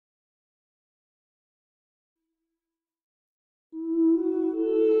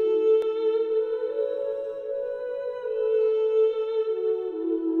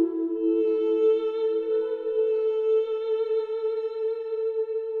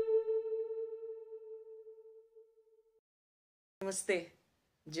Namaste.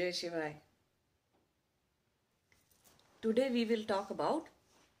 Jai Shivai. Today we will talk about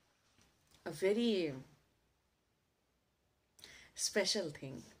a very special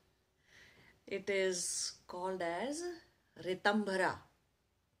thing. It is called as Ritambhara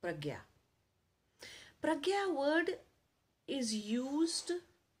Pragya. Pragya word is used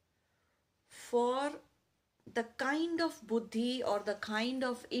for the kind of buddhi or the kind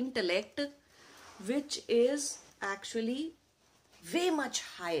of intellect which is actually way much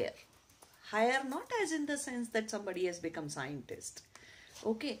higher. Higher not as in the sense that somebody has become scientist.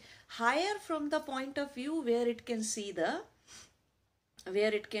 Okay, higher from the point of view where it can see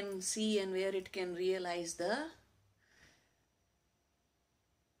and where it can realize the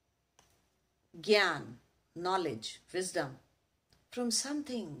gyan, knowledge, wisdom from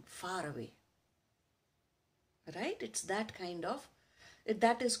something far away. Right? It's that kind of,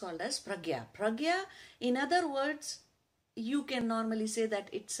 that is called as pragya. Pragya, in other words, you can normally say that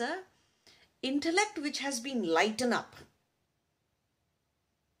it's a intellect which has been lightened up.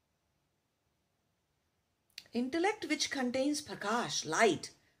 Intellect which contains prakash,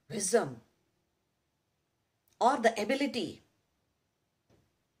 light, wisdom, or the ability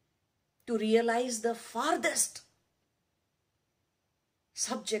to realize the farthest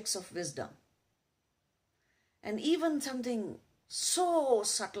subjects of wisdom. And even something so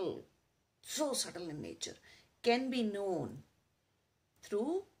subtle in nature can be known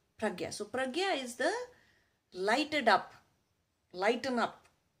through pragya. So pragya is the lighten up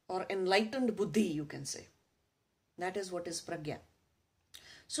or enlightened buddhi, you can say. That is what is pragya.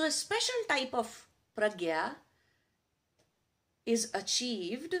 So a special type of pragya is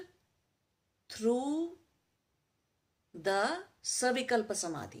achieved through the Savikalpa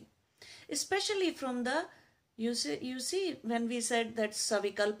Samadhi. Especially from the, you see when we said that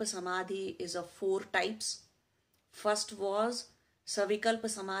Savikalpa Samadhi is of 4 types. First was Savikalpa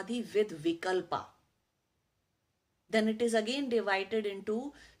Samadhi with Vikalpa. Then it is again divided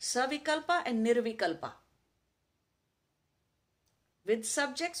into Savikalpa and Nirvikalpa. With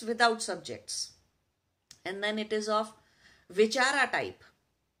subjects, without subjects. And then it is of Vichara type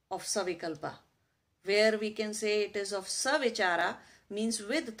of Savikalpa, where we can say it is of Savichara, means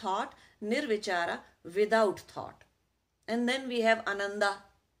with thought, Nirvichara, without thought. And then we have Ananda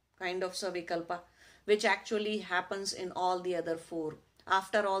kind of Savikalpa, which actually happens in all the other 4.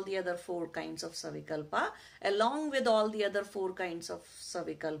 After all the other 4 kinds of Savikalpa, along with all the other 4 kinds of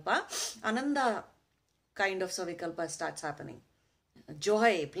Savikalpa, Ananda kind of Savikalpa starts happening.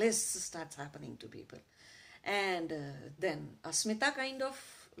 Joy, bliss starts happening to people. And then Asmita kind of,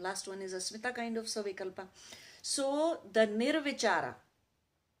 last one is Asmita kind of Savikalpa. So the Nirvichara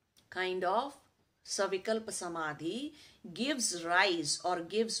kind of Savikalpa Samadhi gives rise or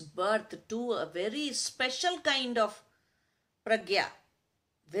gives birth to a very special kind of pragya,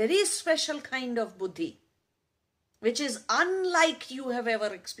 very special kind of buddhi, which is unlike you have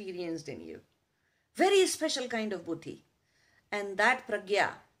ever experienced in you. Very special kind of buddhi. And that pragya,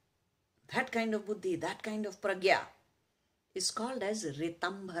 that kind of buddhi, that kind of pragya is called as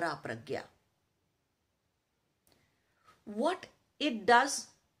Ritambhara Pragya. What it does,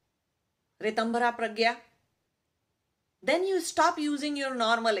 Ritambhara Pragya, then you stop using your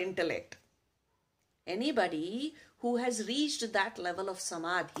normal intellect. Anybody who has reached that level of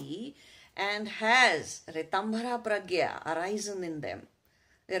samadhi and has Ritambhara Pragya arisen in them,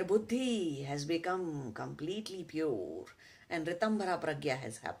 their buddhi has become completely pure and Ritambhara Pragya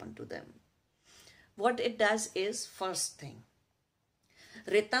has happened to them. What it does is, first thing,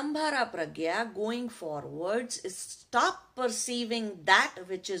 Ritambhara Pragya going forwards is stop perceiving that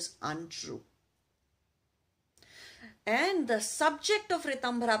which is untrue. And the subject of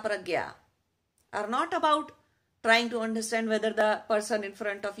Ritambhara Pragya are not about trying to understand whether the person in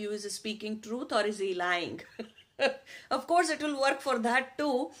front of you is speaking truth or is he lying. Of course, it will work for that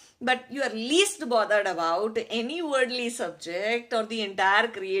too, but you are least bothered about any worldly subject or the entire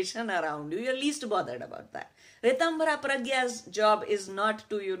creation around you. You are least bothered about that. Ritambhara Pragya's job is not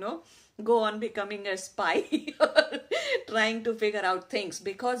to, go on becoming a spy or trying to figure out things,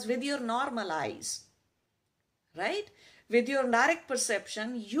 because with your normal eyes, right, with your direct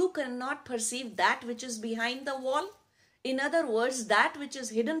perception, you cannot perceive that which is behind the wall. In other words, that which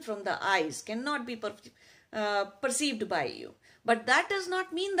is hidden from the eyes cannot be perceived by you. But that does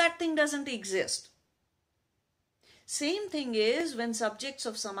not mean that thing doesn't exist. Same thing is when subjects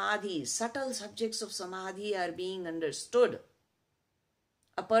of samadhi, subtle subjects of samadhi are being understood.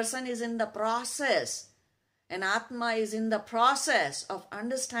 A person is in the process, an Atma is in the process of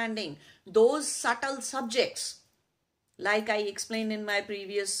understanding those subtle subjects. Like I explained in my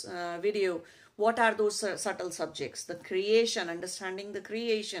previous video, What are those subtle subjects? The creation, understanding the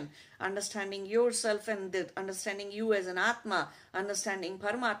creation, understanding yourself and understanding you as an Atma, understanding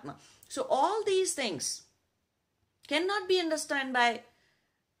Paramatma. So all these things cannot be understood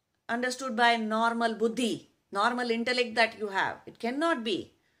by normal buddhi, normal intellect that you have. It cannot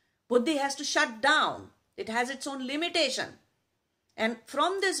be. Buddhi has to shut down. It has its own limitation. And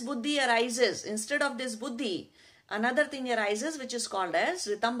from this buddhi arises, instead of this buddhi, another thing arises which is called as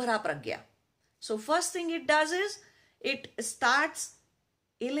Ritambhara Pragya. So first thing it does is, it starts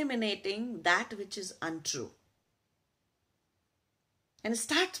eliminating that which is untrue. And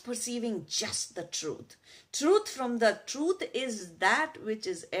starts perceiving just the truth. Truth is that which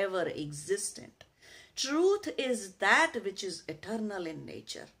is ever existent. Truth is that which is eternal in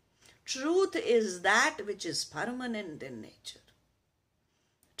nature. Truth is that which is permanent in nature.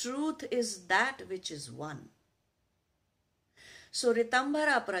 Truth is that which is one. So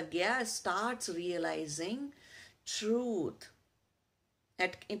Ritambhara Pragya starts realizing truth.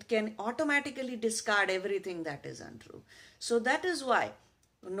 It can automatically discard everything that is untrue. So that is why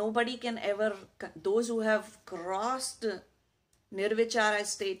nobody can ever, those who have crossed Nirvichara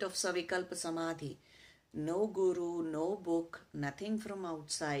state of Savikalpa Samadhi, no guru, no book, nothing from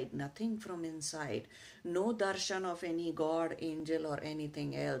outside, nothing from inside, no darshan of any god, angel or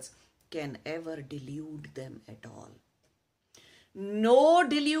anything else can ever delude them at all. No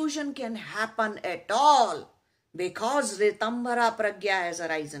delusion can happen at all because Ritambhara Pragya has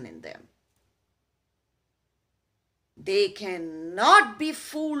arisen in them. They cannot be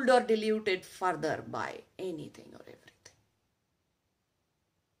fooled or deluded further by anything or everything.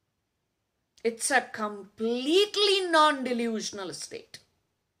 It's a completely non-delusional state.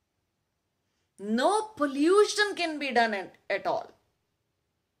 No pollution can be done at all.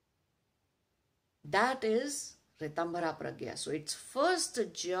 That is Ritambhara Pragya. So its first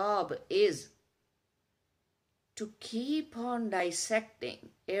job is to keep on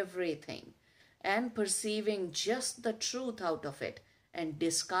dissecting everything and perceiving just the truth out of it and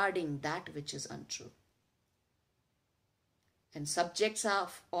discarding that which is untrue. And subjects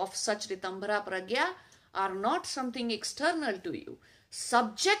of such Ritambhara Pragya are not something external to you.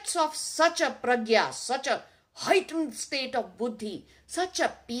 Subjects of such a Pragya, such a heightened state of buddhi, such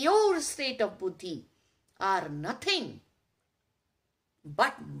a pure state of buddhi are nothing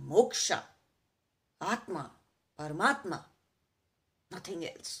but moksha, Atma, Paramatma, nothing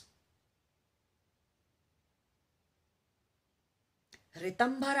else.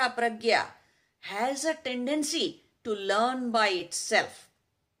 Ritambhara Pragya has a tendency to learn by itself.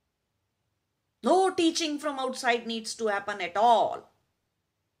 No teaching from outside needs to happen at all.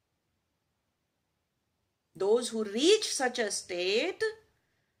 Those who reach such a state,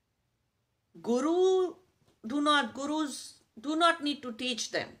 gurus do not need to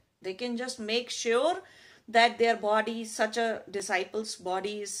teach them. They can just make sure that their body, such a disciple's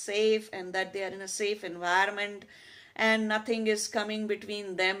body is safe and that they are in a safe environment and nothing is coming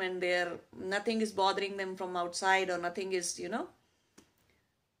between them and nothing is bothering them from outside or nothing is,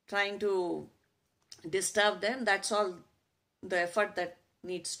 trying to disturb them. That's all the effort that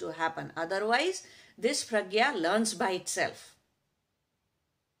needs to happen. Otherwise, this pragya learns by itself.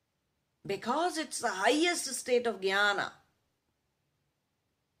 Because it's the highest state of jnana.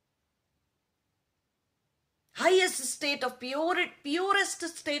 Highest state of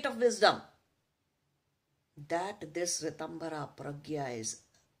purest state of wisdom. That this Ritambhara Pragya is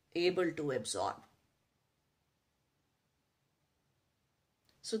able to absorb.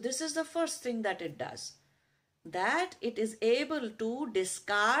 So this is the first thing that it does. That it is able to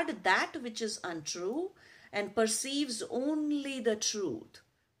discard that which is untrue and perceives only the truth.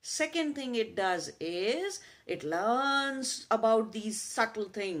 Second thing it does is it learns about these subtle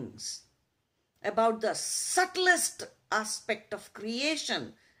things, about the subtlest aspect of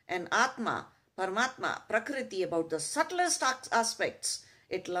creation and Atma, Paramatma, Prakriti, about the subtlest aspects.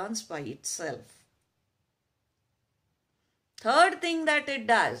 It learns by itself. Third thing that it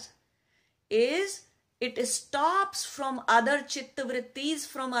does is it stops from other chittavrittis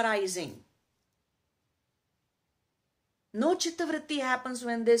from arising. No chittavritti happens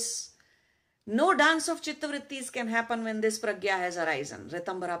when no dance of chittavrittis can happen when this pragya has arisen.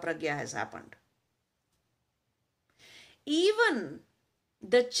 Ritambhara Pragya has happened. Even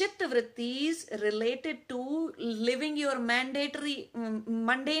the chittavrittis related to living your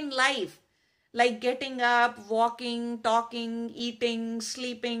mundane life, like getting up, walking, talking, eating,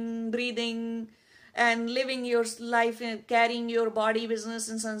 sleeping, breathing, and living your life, carrying your body business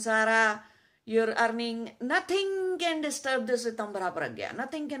in samsara, you're earning, nothing can disturb this Ritambhara Pragya.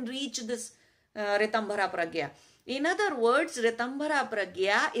 Nothing can reach this Ritambhara Pragya. In other words, Ritambhara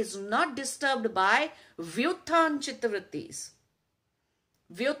Pragya is not disturbed by Vyuthan Chittavrittis.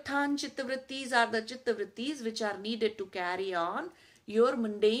 Vyuthan Chittavrittis are the Chittavrittis which are needed to carry on your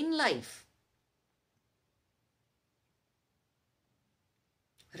mundane life.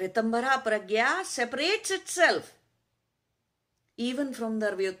 Ritambhara Pragya separates itself even from the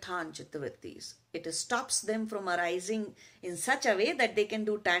Vyuthan Chittavrittis. It stops them from arising in such a way that they can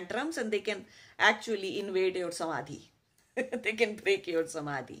do tantrums and they can actually invade your samadhi. They can break your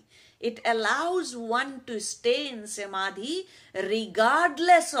samadhi. It allows one to stay in samadhi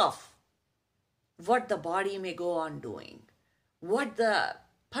regardless of what the body may go on doing, what the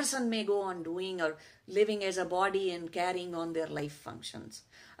person may go on doing or living as a body and carrying on their life functions,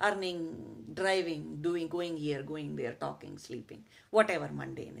 earning, driving, doing, going here, going there, talking, sleeping, whatever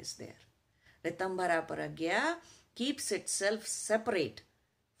mundane is there. Ritambhara Pragya keeps itself separate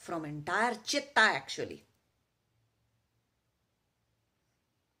from entire chitta actually.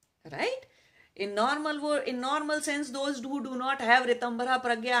 Right? In normal sense, those who do not have Ritambhara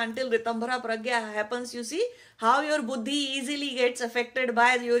Pragya, until Ritambhara Pragya happens, you see how your buddhi easily gets affected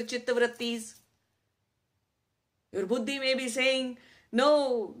by your chittavrittis. Your buddhi may be saying,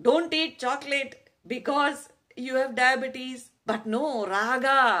 no, don't eat chocolate because you have diabetes. But no,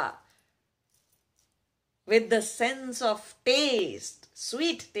 raga, with the sense of taste,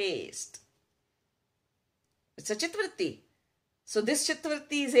 sweet taste. It's a chittavritti. So this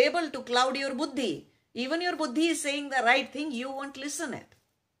chittavritti is able to cloud your buddhi. Even your buddhi is saying the right thing, you won't listen it.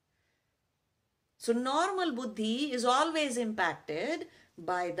 So normal buddhi is always impacted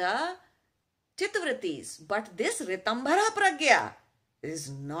by the chittavrittis. But this Ritambhara Pragya is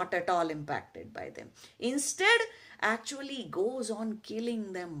not at all impacted by them. Instead, actually goes on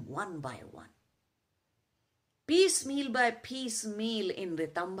killing them one by one. Piecemeal by piecemeal in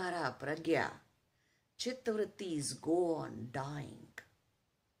Ritambhara Pragya, chittavrittis go on dying.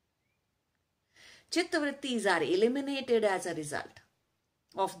 Chittavrittis are eliminated as a result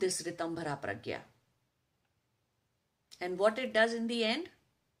of this Ritambhara Pragya. And what it does in the end,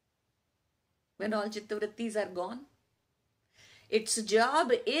 when all chittavrittis are gone, its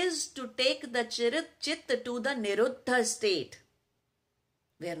job is to take the chitta to the niruddha state,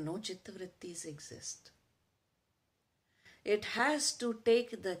 where no chittavrittis exist. It has to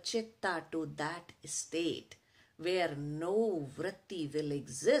take the chitta to that state where no vritti will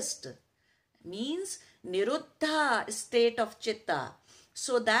exist. Means niruddha state of chitta,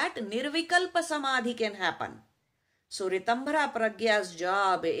 so that nirvikalpa samadhi can happen. So Ritambhara Pragya's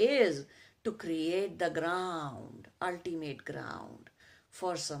job is to create the ground, ultimate ground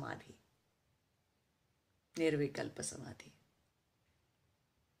for samadhi. Nirvikalpa samadhi.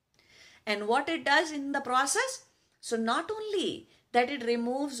 And what it does in the process? So not only that it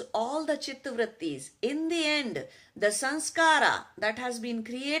removes all the chittavrittis, in the end, the sanskara that has been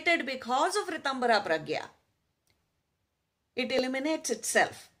created because of Ritambhara Pragya, it eliminates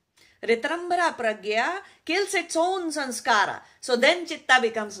itself. Ritambhara Pragya kills its own sanskara. So then chitta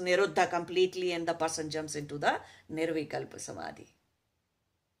becomes niruddha completely and the person jumps into the nirvikalpa samadhi.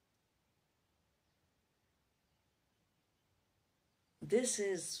 This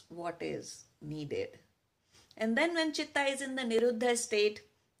is what is needed. And then when chitta is in the niruddha state,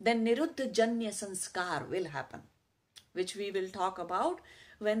 then niruddha janya sanskar will happen, which we will talk about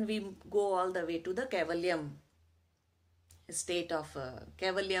when we go all the way to the Kaivalyam state of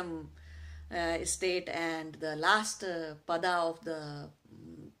Kaivalyam state, and the last pada of the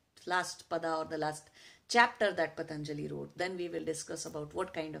last pada or the last chapter that Patanjali wrote. Then we will discuss about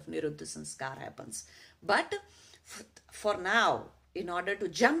what kind of niruddha sanskar happens. But for now, in order to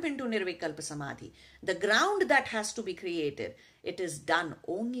jump into nirvikalpa samadhi, the ground that has to be created, it is done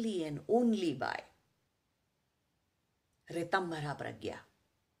only and only by Ritambhara Pragya.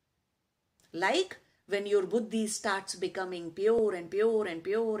 Like when your buddhi starts becoming pure and pure and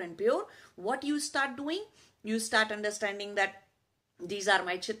pure and pure, what you start doing? You start understanding that these are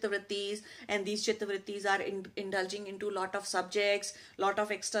my chittavrittis, and these chittavrittis are indulging into lot of subjects, lot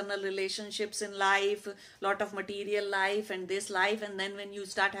of external relationships in life, lot of material life and this life. And then when you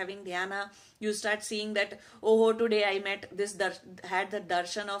start having dhyana, you start seeing that, oh, today I met this, had the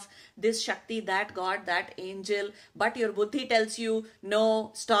darshan of this Shakti, that God, that angel. But your buddhi tells you, no,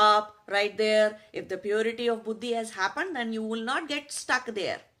 stop right there. If the purity of buddhi has happened, then you will not get stuck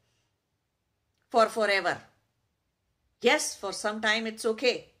there for forever. Yes, for some time it's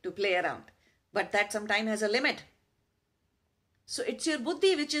okay to play around, but that sometime has a limit. So it's your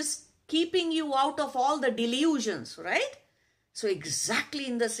buddhi which is keeping you out of all the delusions, right? So exactly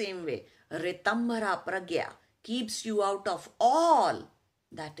in the same way, Ritambhara Pragya keeps you out of all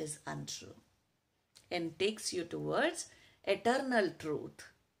that is untrue. and takes you towards eternal truth.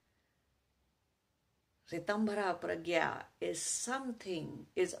 Ritambhara Pragya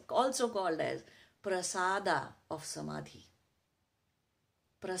is also called as prasada of samadhi.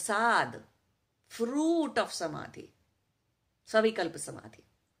 Prasad, fruit of samadhi. Savikalpa samadhi.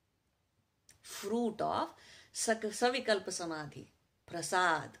 Fruit of Savikalpa samadhi.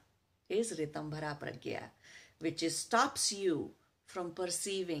 Prasad is Ritambhara Pragya, which stops you from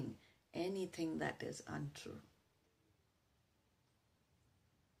perceiving anything that is untrue.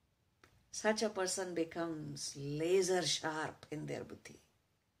 Such a person becomes laser sharp in their buddhi.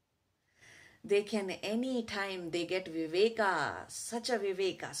 They can anytime they get viveka, such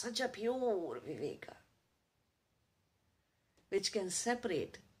a pure viveka, which can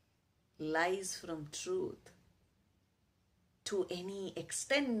separate lies from truth to any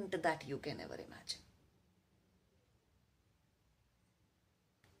extent that you can ever imagine.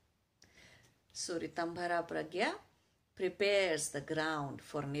 So Ritambhara Pragya prepares the ground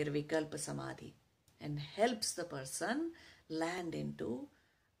for Nirvikalpa Samadhi and helps the person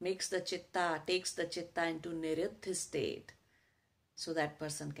takes the chitta into Niruddha state, so that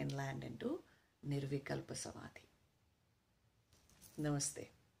person can land into Nirvikalpa Samadhi. Namaste.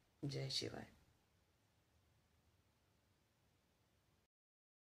 Jai Shivaya.